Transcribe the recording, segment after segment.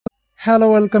Hello,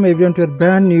 welcome everyone to a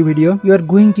brand new video. You are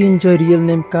going to enjoy real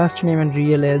name, cast name and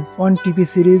real age on TV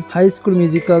series High School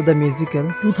Musical The Musical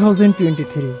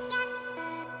 2023.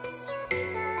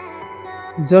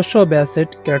 Joshua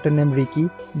Bassett, character name Ricky,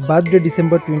 birthday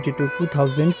December 22,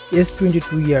 2000, age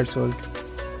 22 years old.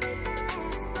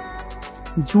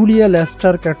 Julia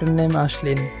Lester, character name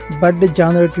Ashlyn, birthday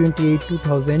January 28,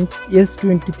 2000, age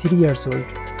 23 years old.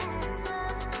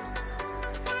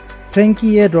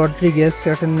 Frankie Rodriguez,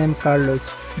 character name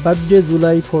Carlos, birthday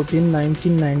July 14,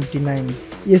 1999,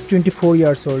 age 24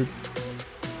 years old.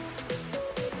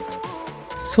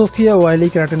 Sofia Wylie,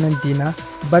 character name Gina,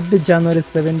 birthday January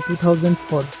 7,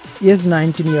 2004, age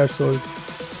 19 years old.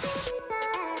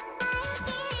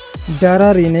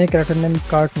 Dara Reneé, character name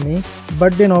Kourtney,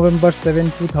 birthday November 7,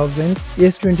 2000,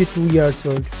 age 22 years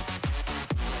old.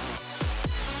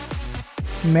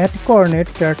 Matt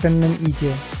Cornett, character name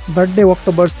EJ, birthday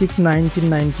October 6,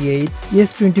 1998,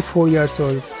 age 24 years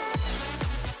old.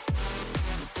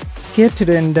 Kate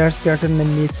Reinders, character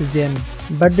name Miss Jenn,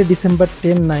 birthday December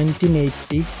 10,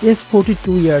 1980, age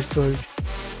 42 years old.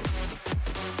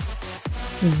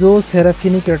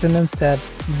 Serafini, character name Celeb,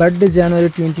 birthday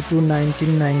January 22,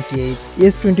 1998,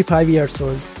 age 25 years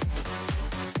old.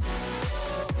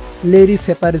 Larry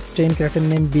Saperstein, character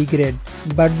name Big Red,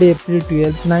 birthday April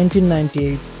 12,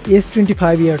 1998, age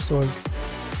 25 years old.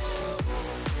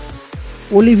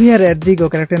 Olivia Rodrigo,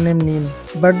 character name Neil,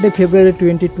 birthday February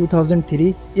 20,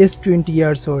 2003, age 20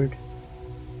 years old.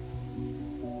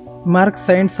 Mark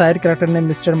Saint Cyr, character name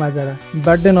Mr. Majara,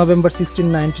 birthday November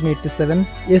 16, 1987,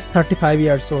 age 35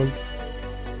 years old.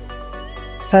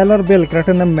 Sailor Bell,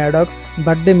 character name Maddox,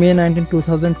 birthday May 19,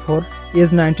 2004,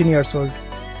 age 19 years old.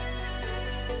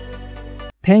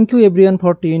 Thank you everyone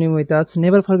for tuning with us.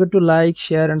 Never forget to like,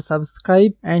 share and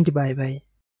subscribe, and bye bye.